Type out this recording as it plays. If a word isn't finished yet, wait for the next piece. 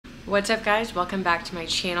What's up guys, welcome back to my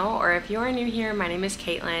channel, or if you are new here, my name is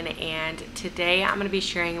Caitlin, and today I'm going to be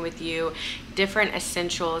sharing with you different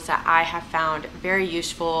essentials that I have found very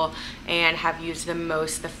useful and have used the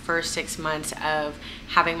most the first 6 months of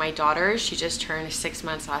having my daughter. She just turned 6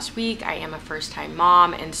 months last week. I am a first-time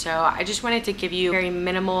mom, and so I just wanted to give you a very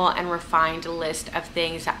minimal and refined list of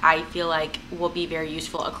things that I feel like will be very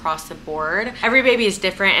useful across the board. Every baby is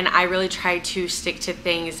different, and I really try to stick to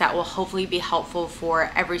things that will hopefully be helpful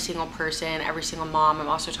for every single person, every single mom. I'm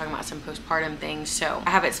also talking about some postpartum things, so I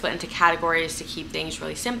have it split into categories to keep things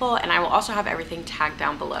really simple, and I will also have everything tagged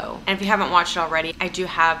down below. And if you haven't watched it already, I do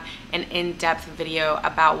have an in-depth video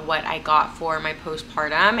about what I got for my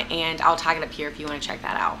postpartum, and I'll tag it up here if you want to check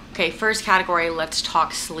that out. Okay, first category, let's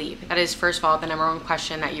talk sleep. That is, first of all, the number one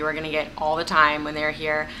question that you are going to get all the time when they're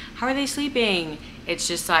here. How are they sleeping? It's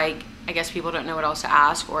just like, I guess people don't know what else to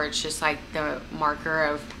ask, or it's just like the marker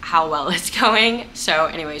of how well it's going. So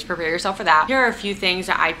anyways, prepare yourself for that. Here are a few things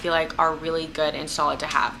that I feel like are really good and solid to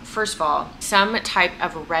have. First of all, some type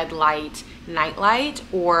of red light night light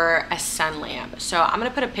or a sun lamp. So I'm gonna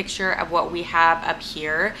put a picture of what we have up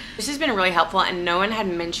here. This has been really helpful, and no one had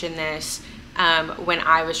mentioned this when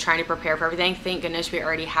I was trying to prepare for everything. Thank goodness we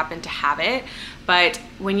already happened to have it. But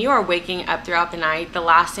when you are waking up throughout the night, the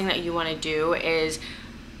last thing that you want to do is,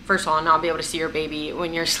 first of all, not be able to see your baby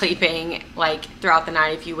when you're sleeping, like throughout the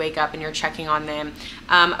night if you wake up and you're checking on them.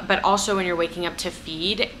 But also when you're waking up to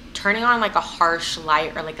feed, turning on like a harsh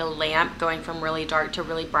light or like a lamp going from really dark to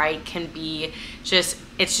really bright can be just,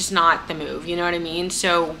 it's just not the move, you know what I mean?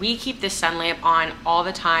 So we keep this sun lamp on all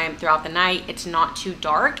the time throughout the night. It's not too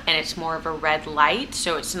dark, and it's more of a red light,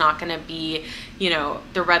 so it's not gonna be, you know,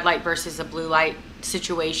 the red light versus the blue light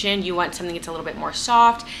situation. You want something that's a little bit more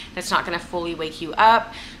soft, that's not going to fully wake you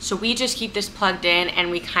up. So we just keep this plugged in,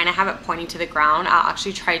 and we kind of have it pointing to the ground. I'll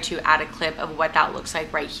actually try to add a clip of what that looks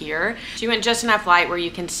like right here. So you want just enough light where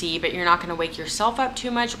you can see, but you're not going to wake yourself up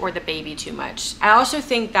too much or the baby too much. I also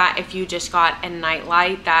think that if you just got a night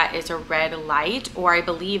light that is a red light, or I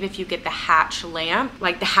believe if you get the Hatch lamp,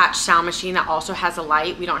 like the Hatch sound machine that also has a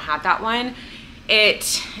light, we don't have that one,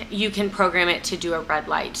 you can program it to do a red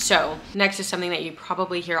light. So next is something that you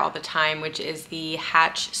probably hear all the time, which is the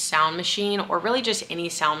Hatch sound machine, or really just any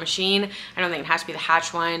sound machine. I don't think it has to be the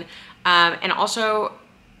Hatch one. And also,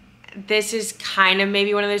 this is kind of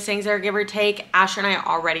maybe one of those things that are give or take. Asher and I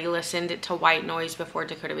already listened to white noise before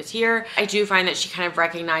Dakota was here. I do find that she kind of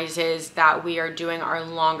recognizes that we are doing our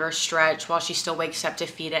longer stretch while she still wakes up to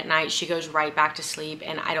feed at night. She goes right back to sleep,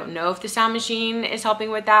 and I don't know if the sound machine is helping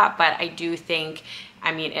with that, but I do think,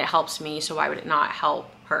 I mean, it helps me, so why would it not help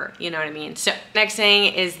her? You know what I mean? So next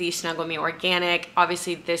thing is the Snuggle Me Organic.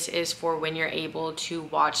 Obviously this is for when you're able to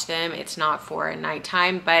watch them. It's not for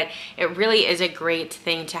nighttime, but it really is a great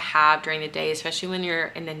thing to have during the day, especially when you're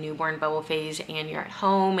in the newborn bubble phase and you're at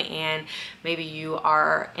home, and maybe you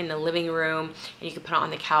are in the living room and you can put it on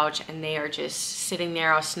the couch and they are just sitting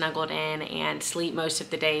there all snuggled in and sleep most of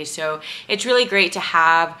the day. So it's really great to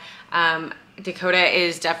have. Dakota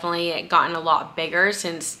is definitely gotten a lot bigger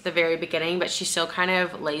since the very beginning, but she still kind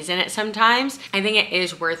of lays in it sometimes. I think it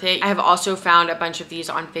is worth it. I have also found a bunch of these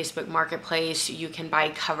on Facebook Marketplace. You can buy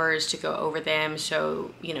covers to go over them.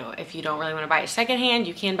 So, you know, if you don't really want to buy it secondhand,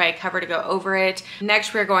 you can buy a cover to go over it.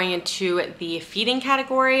 Next, we're going into the feeding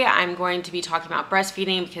category. I'm going to be talking about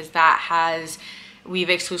breastfeeding because we've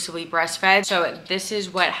exclusively breastfed. So this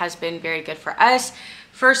is what has been very good for us.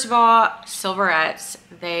 First of all, Silverettes,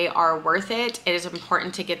 they are worth it. It is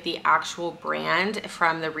important to get the actual brand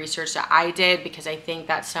from the research that I did, because I think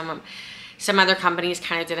that some other companies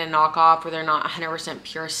kind of did a knockoff where they're not 100%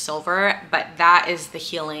 pure silver, but that is the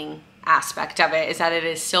healing aspect of it, is that it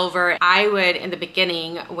is silver. I would, in the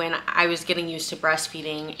beginning, when I was getting used to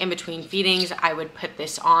breastfeeding, in between feedings, I would put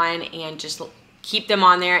this on and just keep them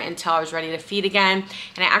on there until I was ready to feed again.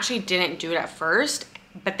 And I actually didn't do it at first,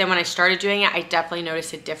 but then when I started doing it, I definitely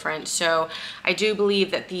noticed a difference. So I do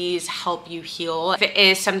believe that these help you heal. If it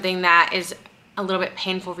is something that is a little bit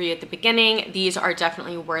painful for you at the beginning, these are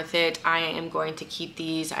definitely worth it. I am going to keep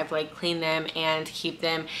these. I've like cleaned them and keep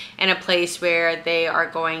them in a place where they are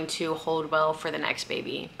going to hold well for the next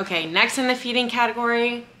baby. Okay, next in the feeding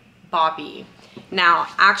category, Boppy. Now,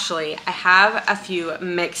 actually, I have a few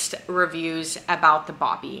mixed reviews about the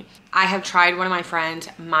Boppy. I have tried one of my friends,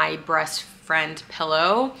 My Breast Friend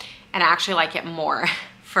Pillow, and I actually like it more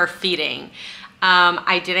for feeding.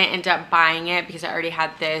 I didn't end up buying it because I already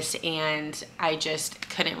had this and I just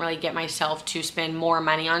couldn't really get myself to spend more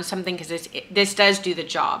money on something because this does do the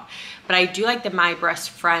job. But I do like the My Breast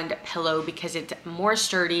Friend pillow because it's more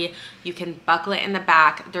sturdy. You can buckle it in the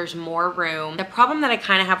back. There's more room. The problem that I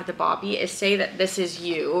kind of have with the Boppy is, say that this is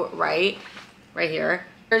you, right here.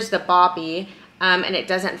 Here's the Boppy. And it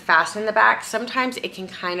doesn't fasten in the back. Sometimes it can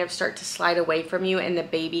kind of start to slide away from you and the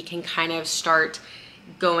baby can kind of start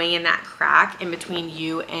going in that crack in between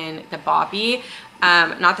you and the Boppy.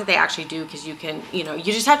 Not that they actually do, because you can, you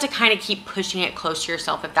just have to kind of keep pushing it close to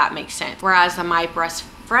yourself, if that makes sense. Whereas the My Breast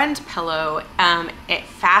Friend pillow, it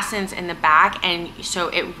fastens in the back, and so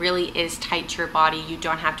it really is tight to your body. You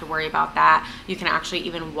don't have to worry about that. You can actually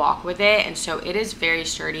even walk with it, and so it is very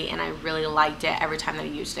sturdy, and I really liked it every time that I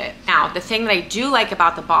used it. Now, the thing that I do like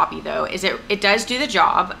about the Boppy though is it does do the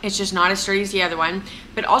job. It's just not as sturdy as the other one,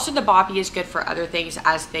 but also the Boppy is good for other things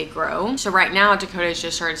as they grow. So right now Dakota's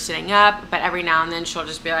just started sitting up, but every now and then she'll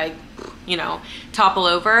just be like, topple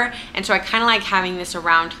over. And so I kind of like having this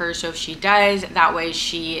around her, so if she does, that way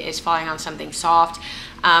she is falling on something soft.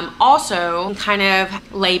 Also, kind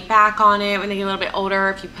of lay back on it when they get a little bit older.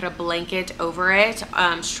 If you put a blanket over it,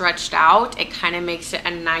 stretched out, it kind of makes it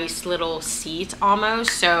a nice little seat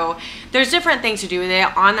almost. So there's different things to do with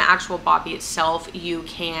it. On the actual Boppy itself,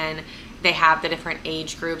 they have the different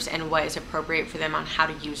age groups and what is appropriate for them on how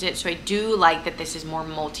to use it. So I do like that this is more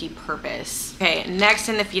multi-purpose. Okay, next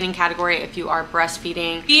in the feeding category, if you are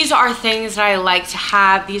breastfeeding, these are things that I like to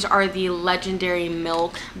have. These are the Legendary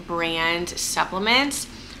Milk brand supplements.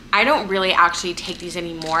 I don't really actually take these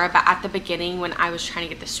anymore, but at the beginning when I was trying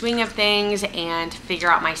to get the swing of things and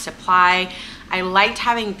figure out my supply, I liked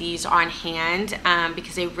having these on hand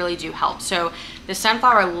because they really do help. So the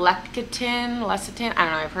sunflower lecithin, I don't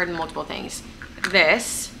know, I've heard multiple things.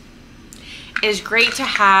 This is great to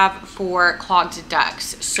have for clogged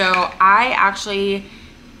ducts. So I actually,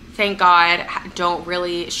 thank God, don't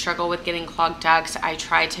really struggle with getting clogged ducts. I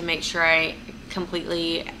try to make sure I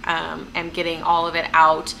completely am getting all of it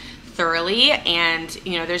out thoroughly, and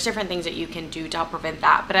there's different things that you can do to help prevent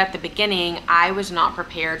that. But at the beginning, I was not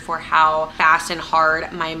prepared for how fast and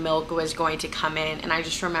hard my milk was going to come in. And I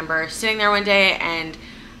just remember sitting there one day, and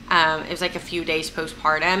it was like a few days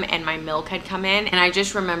postpartum, and my milk had come in, and I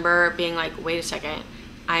just remember being like, wait a second,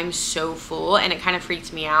 I'm so full, and it kind of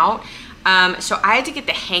freaked me out. So I had to get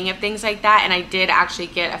the hang of things like that, and I did actually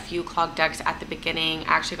get a few clogged ducts at the beginning.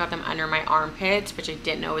 I actually got them under my armpits, which I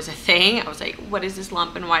didn't know was a thing. I was like, what is this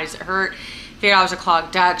lump and why does it hurt? Figured out it was a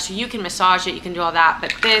clogged duct. So you can massage it, you can do all that,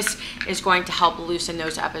 but this is going to help loosen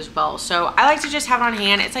those up as well. So I like to just have it on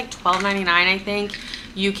hand. It's like $12.99, I think.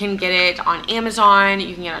 You can get it on Amazon,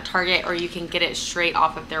 you can get it on Target, or you can get it straight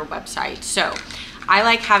off of their website. So I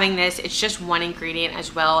like having this. It's just one ingredient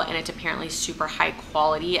as well, and it's apparently super high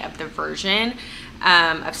quality of the version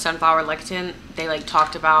of sunflower lecithin. They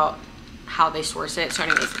talked about how they source it. So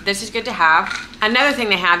anyways, this is good to have. Another thing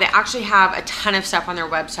they actually have a ton of stuff on their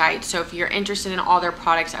website. So if you're interested in all their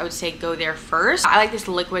products, I would say go there first. I like this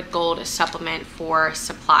liquid gold supplement for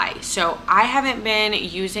supply. So I haven't been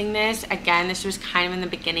using this. Again, this was kind of in the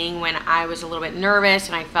beginning when I was a little bit nervous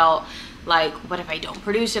and I felt like, what if I don't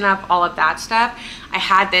produce enough, all of that stuff. I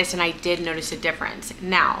had this and I did notice a difference.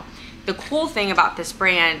 Now, the cool thing about this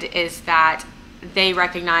brand is that they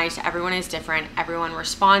recognize everyone is different, everyone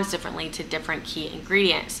responds differently to different key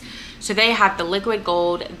ingredients. So they have the liquid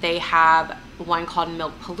gold, they have one called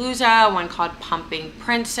Milk Palooza, one called Pumping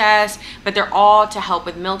Princess, but they're all to help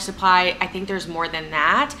with milk supply. I think there's more than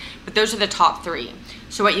that, but those are the top three.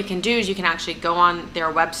 So what you can do is you can actually go on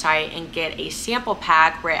their website and get a sample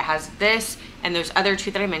pack where it has this and those other two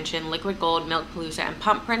that I mentioned, Liquid Gold, Milk Palooza, and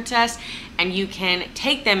Pump Princess, and you can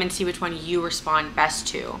take them and see which one you respond best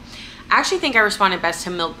to. I actually think I responded best to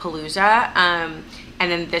Milk Palooza,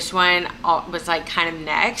 and then this one was kind of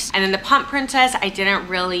next. And then the Pump Princess, I didn't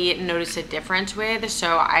really notice a difference with,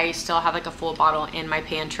 so I still have a full bottle in my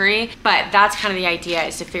pantry. But that's kind of the idea,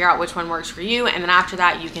 is to figure out which one works for you, and then after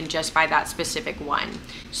that, you can just buy that specific one.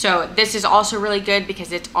 So this is also really good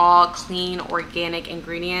because it's all clean, organic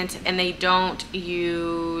ingredients, and they don't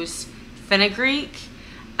use fenugreek.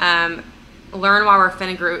 Learn why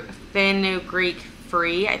we're fenugreek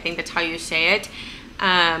free, I think that's how you say it.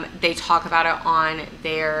 They talk about it on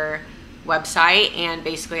their website, and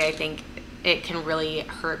basically I think it can really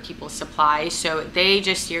hurt people's supply, so they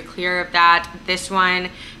just steer clear of that. This one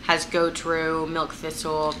has goat rue, milk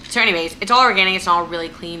thistle. So anyways, it's all organic, it's all really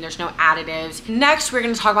clean, there's no additives. Next, we're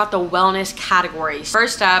gonna talk about the wellness categories.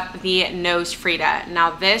 First up, the Nose Frida.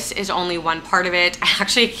 Now this is only one part of it. I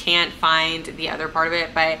actually can't find the other part of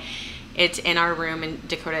it, but it's in our room and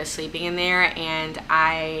Dakota is sleeping in there, and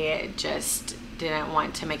I just didn't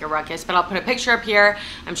want to make a ruckus. But I'll put a picture up here.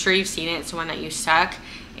 I'm sure you've seen it. It's the one that you suck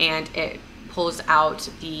and it pulls out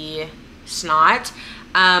the snot.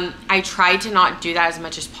 I try to not do that as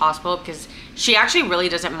much as possible because she actually really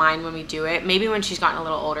doesn't mind when we do it. Maybe when she's gotten a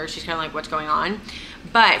little older, she's kind of like, what's going on?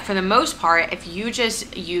 But for the most part, if you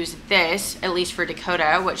just use this, at least for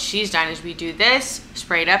Dakota, what she's done is we do this,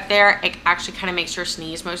 spray it up there. It actually kind of makes her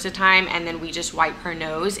sneeze most of the time, and then we just wipe her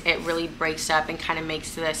nose. It really breaks up and kind of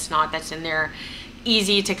makes the snot that's in there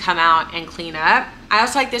easy to come out and clean up. I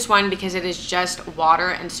also like this one because it is just water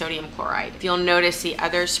and sodium chloride. If you'll notice the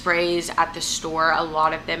other sprays at the store, a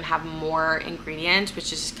lot of them have more ingredients,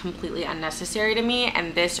 which is completely unnecessary to me,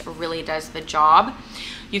 and this really does the job.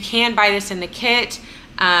 You can buy this in the kit,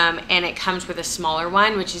 and it comes with a smaller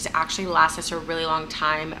one, which is actually lasts us a really long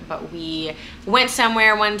time, but we went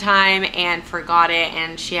somewhere one time and forgot it,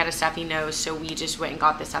 and she had a stuffy nose, so we just went and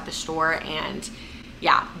got this at the store. And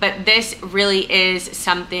yeah, but this really is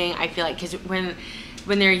something I feel like, because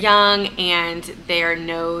when they're young and their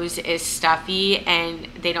nose is stuffy and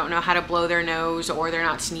they don't know how to blow their nose or they're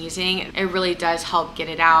not sneezing, it really does help get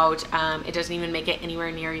it out. It doesn't even make it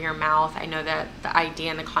anywhere near your mouth. I know that the idea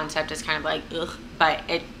and the concept is kind of like, ugh, but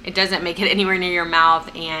it doesn't make it anywhere near your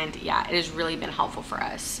mouth, and yeah, it has really been helpful for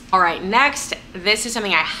us. All right, next, this is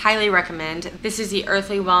something I highly recommend. This is the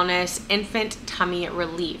Earthly Wellness Infant Tummy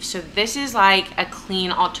Relief. So this is like a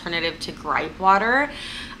clean alternative to gripe water.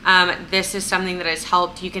 This is something that has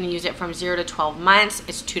helped. You can use it from 0 to 12 months.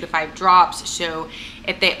 It's 2 to 5 drops. So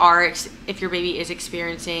if your baby is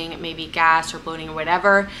experiencing maybe gas or bloating or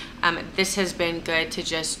whatever, this has been good to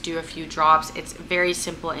just do a few drops. It's very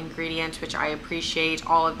simple ingredients, which I appreciate.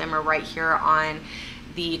 All of them are right here on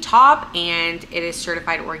the top, and it is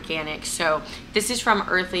certified organic. So this is from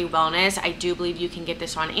Earthly Wellness. I do believe you can get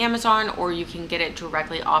this on Amazon, or you can get it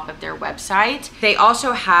directly off of their website. They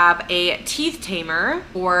also have a teeth tamer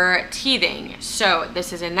for teething. So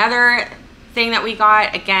this is another thing that we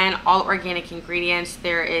got. Again, all organic ingredients.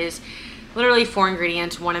 There is literally 4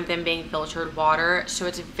 ingredients, one of them being filtered water. So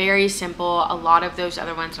it's very simple. A lot of those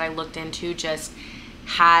other ones that I looked into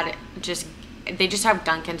they just have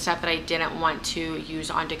gunk and stuff that I didn't want to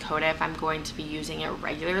use on Dakota if I'm going to be using it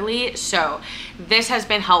regularly. So this has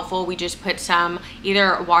been helpful. We just put some,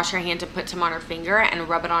 either wash her hands and put some on her finger and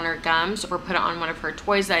rub it on her gums, or put it on one of her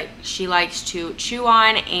toys that she likes to chew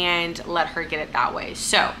on and let her get it that way.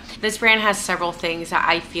 So this brand has several things that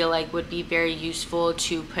I feel like would be very useful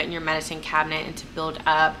to put in your medicine cabinet and to build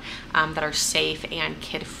up, that are safe and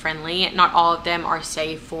kid friendly. Not all of them are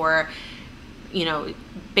safe for, you know,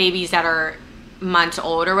 babies that are months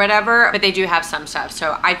old or whatever, but they do have some stuff.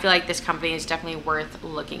 So I feel like this company is definitely worth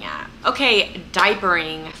looking at. Okay,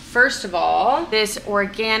 diapering. First of all, this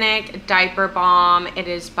organic diaper balm, it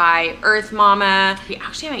is by Earth Mama. We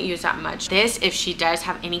actually haven't used that much. This, if she does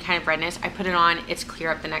have any kind of redness, I put it on, it's clear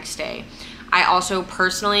up the next day. I also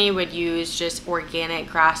personally would use just organic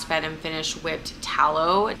grass-fed and finished whipped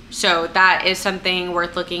tallow. So that is something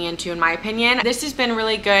worth looking into in my opinion. This has been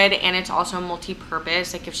really good, and it's also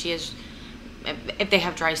multi-purpose. Like if they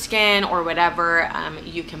have dry skin or whatever,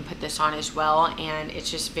 you can put this on as well, and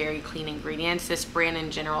it's just very clean ingredients. This brand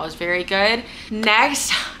in general is very good.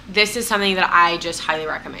 Next, this is something that I just highly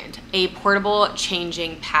recommend, a portable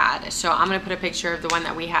changing pad. So I'm gonna put a picture of the one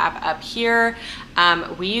that we have up here.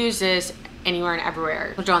 We use this anywhere and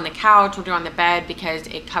everywhere. We'll do it on the couch, we'll do it on the bed, because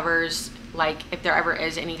it covers, like, if there ever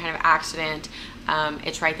is any kind of accident,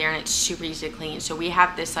 it's right there and it's super easy to clean. So we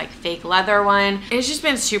have this like fake leather one. It's just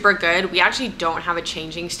been super good. We actually don't have a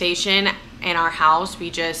changing station in our house. We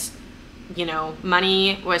just, you know,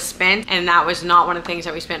 money was spent, and that was not one of the things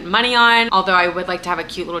that we spent money on. Although I would like to have a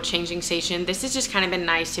cute little changing station. This has just kind of been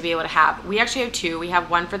nice to be able to have. We actually have 2. We have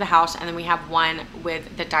one for the house, and then we have one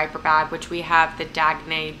with the diaper bag, which we have the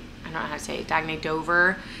Dagne, I don't know how to say it, Dagne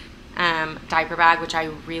Dover diaper bag, which I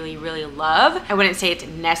really love. I wouldn't say it's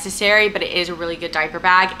necessary, but it is a really good diaper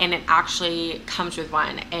bag, and it actually comes with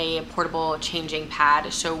a portable changing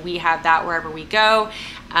pad. So we have that wherever we go,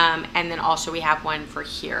 and then also we have one for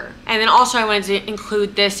here. And then also I wanted to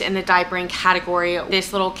include this in the diapering category,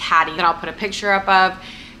 this little caddy that I'll put a picture up of.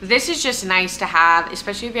 This is just nice to have,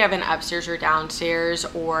 especially if you have an upstairs or downstairs,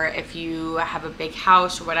 or if you have a big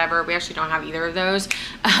house or whatever. We actually don't have either of those,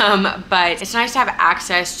 but it's nice to have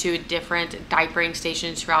access to different diapering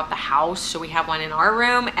stations throughout the house. So we have one in our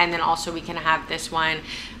room, and then also we can have this one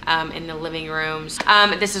in the living rooms.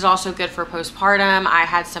 This is also good for postpartum. I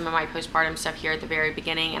had some of my postpartum stuff here at the very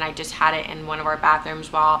beginning, and I just had it in one of our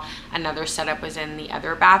bathrooms while another setup was in the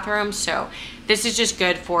other bathroom. So this is just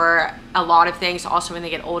good for a lot of things. Also, when they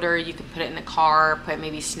get older, you can put it in the car, put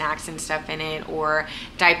maybe snacks and stuff in it, or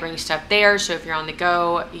diapering stuff there. So if you're on the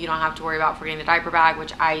go, you don't have to worry about forgetting the diaper bag,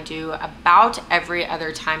 which I do about every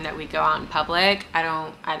other time that we go out in public. I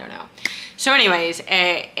don't know. So anyways,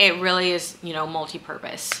 it really is, you know,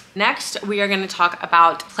 multi-purpose. Next, we are going to talk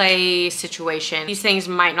about play situation. These things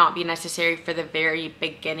might not be necessary for the very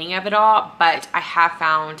beginning of it all, but I have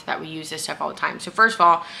found that we use this stuff all the time. So first of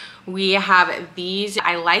all, we have these.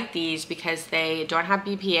 I like these because they don't have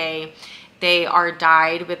BPA. They are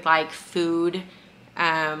dyed with like food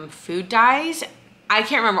dyes. I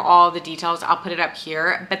can't remember all the details. I'll put it up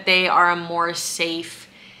here, but they are a more safe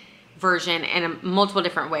version in multiple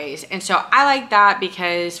different ways. And so I like that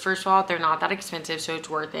because first of all, they're not that expensive, so it's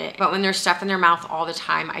worth it. But when there's stuff in their mouth all the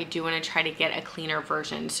time, I do want to try to get a cleaner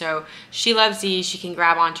version. So she loves these. She can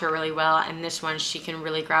grab onto it really well. And this one she can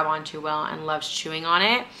really grab onto well and loves chewing on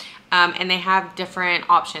it. And they have different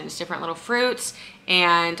options, different little fruits.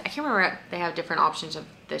 And I can't remember, they have different options of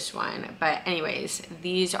this one. But anyways,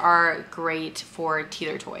 these are great for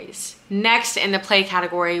teether toys. Next in the play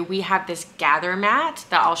category, we have this gather mat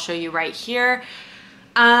that I'll show you right here.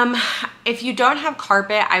 If you don't have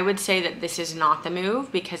carpet, I would say that this is not the move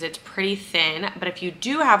because it's pretty thin. But if you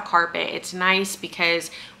do have carpet, it's nice because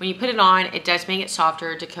when you put it on, it does make it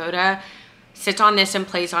softer. Dakota sits on this and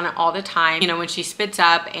plays on it all the time. You know, when she spits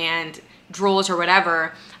up and drools or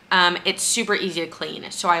whatever, it's super easy to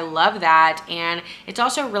clean. So I love that. And it's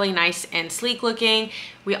also really nice and sleek looking.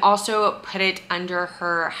 We also put it under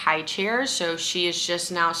her high chair. So she is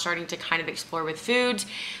just now starting to kind of explore with foods,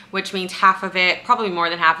 which means half of it, probably more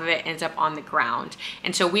than half of it, ends up on the ground.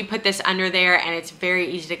 And so we put this under there and it's very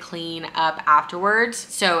easy to clean up afterwards.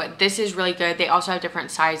 So this is really good. They also have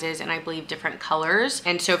different sizes and I believe different colors.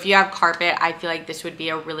 And so if you have carpet, I feel like this would be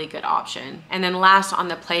a really good option. And then last on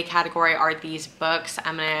the play category are these books.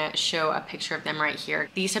 I'm gonna show a picture of them right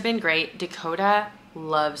here. These have been great. Dakota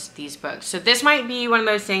loves these books. So this might be one of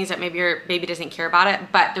those things that maybe your baby doesn't care about it,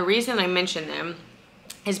 but the reason I mention them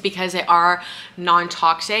is because they are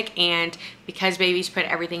non-toxic, and because babies put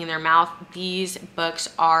everything in their mouth, these books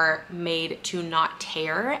are made to not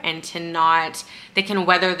tear and to not, they can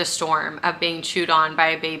weather the storm of being chewed on by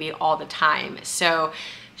a baby all the time. So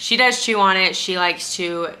she does chew on it. She likes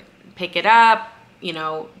to pick it up, you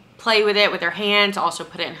know, play with it with her hands, also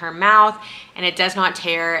put it in her mouth, and it does not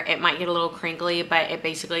tear. It might get a little crinkly, but it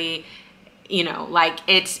basically, you know, like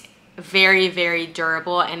it's very, very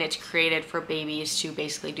durable, and it's created for babies to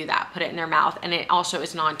basically do that, put it in their mouth. And it also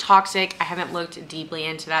is non-toxic. I haven't looked deeply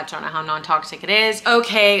into that, so I don't know how non-toxic it is.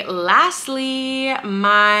 Okay, lastly,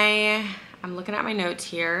 I'm looking at my notes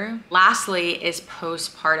here. Lastly is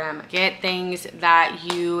postpartum. Get things that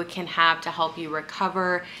you can have to help you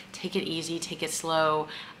recover. Take it easy, take it slow.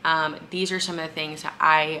 These are some of the things that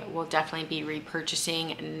I will definitely be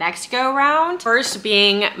repurchasing next go round. First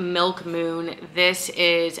being Milk Moon. This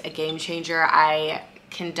is a game changer. I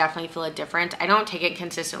can definitely feel a difference. I don't take it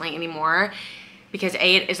consistently anymore because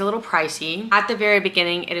A, it is a little pricey. At the very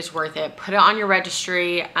beginning, it is worth it. Put it on your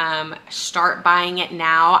registry, start buying it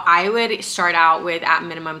now. I would start out with at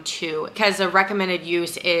minimum 2 because the recommended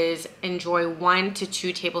use is enjoy 1 to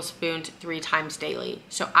 2 tablespoons 3 times daily.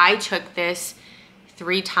 So I took this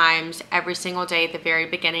 3 times every single day at the very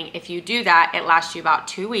beginning. If you do that, it lasts you about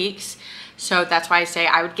 2 weeks. So that's why I say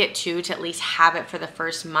I would get 2 to at least have it for the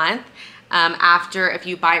first month. After, if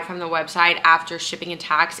you buy it from the website, after shipping and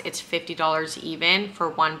tax, it's $50 even for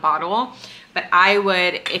 1 bottle. But I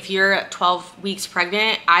would, if you're 12 weeks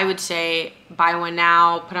pregnant, I would say buy one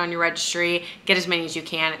now, put it on your registry, get as many as you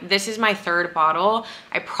can. This is my 3rd bottle.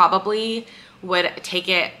 I probably would take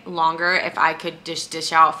it longer if I could just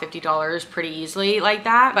dish out $50 pretty easily like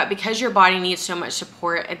that. But because your body needs so much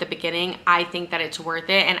support at the beginning, I think that it's worth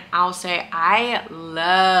it. And I'll say I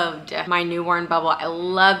loved my newborn bubble. I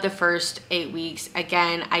loved the first 8 weeks.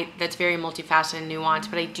 Again, that's very multifaceted and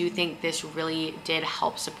nuanced, but I do think this really did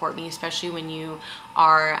help support me, especially when you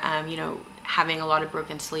are, you know, having a lot of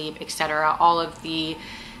broken sleep, etc. All of the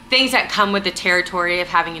things that come with the territory of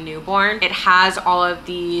having a newborn. It has all of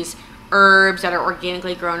these herbs that are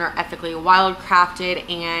organically grown or ethically wildcrafted,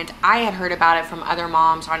 and I had heard about it from other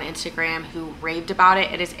moms on Instagram who raved about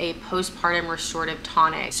it. It is a postpartum restorative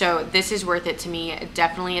tonic, so this is worth it to me.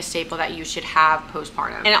 Definitely a staple that you should have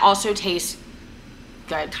postpartum. And it also tastes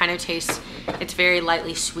good, kind of tastes, it's very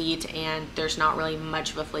lightly sweet and there's not really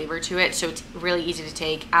much of a flavor to it, so it's really easy to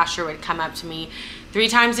take. Asher would come up to me 3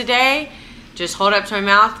 times a day, Just hold it up to my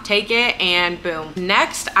mouth, take it, and boom.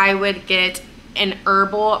 Next, I would get an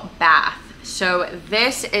herbal bath. So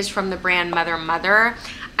this is from the brand Mother.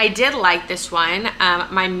 I did like this one.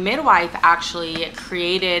 My midwife actually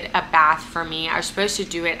created a bath for me. I was supposed to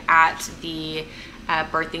do it at the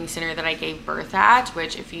birthing center that I gave birth at,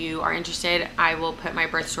 which if you are interested, I will put my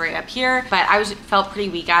birth story up here. But I felt pretty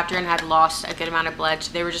weak after and had lost a good amount of blood,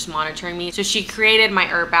 so they were just monitoring me. So she created my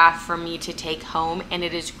herb bath for me to take home, and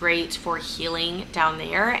it is great for healing down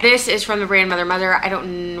there. This is from the brand Mother. I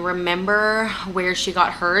don't remember where she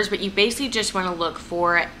got hers, but you basically just want to look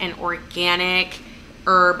for an organic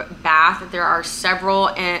herb bath. There are several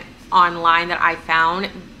online that I found.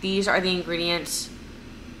 These are the ingredients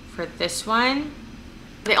for this one.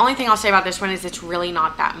 The only thing I'll say about this one is it's really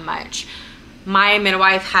not that much. My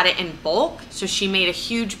midwife had it in bulk, so she made a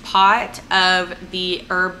huge pot of the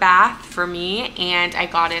herb bath for me, and I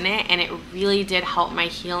got in it, and it really did help my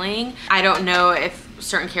healing. I don't know if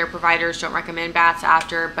certain care providers don't recommend baths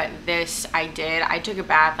after, but this I did. I took a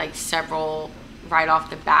bath like several right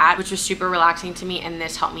off the bat, which was super relaxing to me, and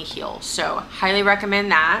this helped me heal. So highly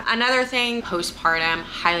recommend that. Another thing postpartum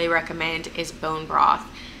highly recommend is bone broth.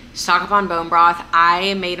 Stock up on bone broth.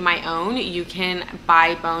 I made my own. You can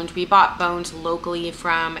buy bones. We bought bones locally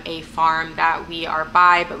from a farm that we are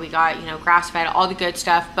by, but we got, you know, grass-fed, all the good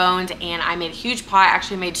stuff, bones, and I made a huge pot. I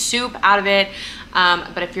actually made soup out of it.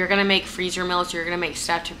 But if you're gonna make freezer meals, you're gonna make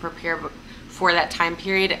stuff to prepare for that time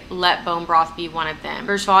period, let bone broth be one of them.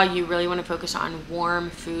 First of all, you really want to focus on warm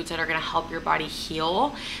foods that are going to help your body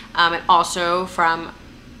heal. And also, from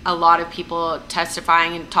a lot of people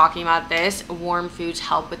testifying and talking about this, warm foods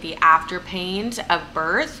help with the after pains of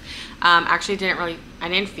birth. Actually, I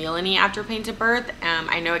didn't feel any after pains of birth.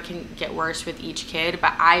 I know it can get worse with each kid,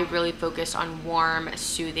 but I really focus on warm,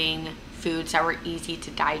 soothing foods that were easy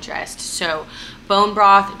to digest. So bone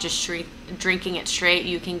broth, just drinking it straight.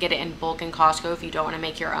 You can get it in bulk in Costco if you don't want to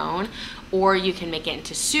make your own, or you can make it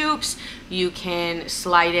into soups. You can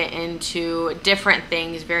slide it into different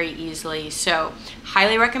things very easily. So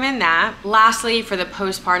highly recommend that. Lastly, for the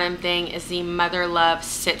postpartum thing is the Mother Love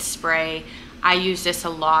Sit Spray. I use this a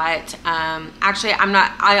lot. Actually,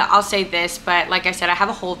 I'll say this, but like I said, I have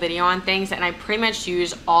a whole video on things, and I pretty much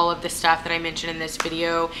use all of the stuff that I mentioned in this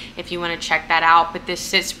video if you want to check that out. But this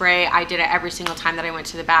sit spray, I did it every single time that I went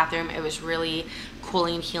to the bathroom. It was really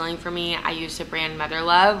cooling and healing for me. I use the brand Mother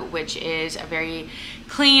Love, which is a very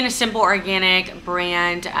clean, simple, organic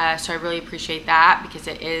brand. So I really appreciate that because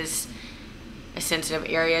it is a sensitive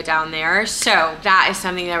area down there. So that is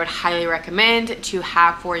something that I would highly recommend to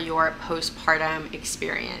have for your postpartum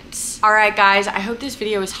experience. All right, guys, I hope this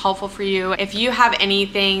video was helpful for you. If you have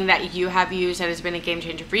anything that you have used that has been a game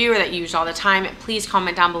changer for you or that you use all the time, please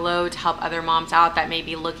comment down below to help other moms out that may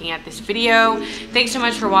be looking at this video. Thanks so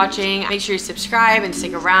much for watching. Make sure you subscribe and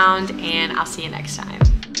stick around, and I'll see you next time.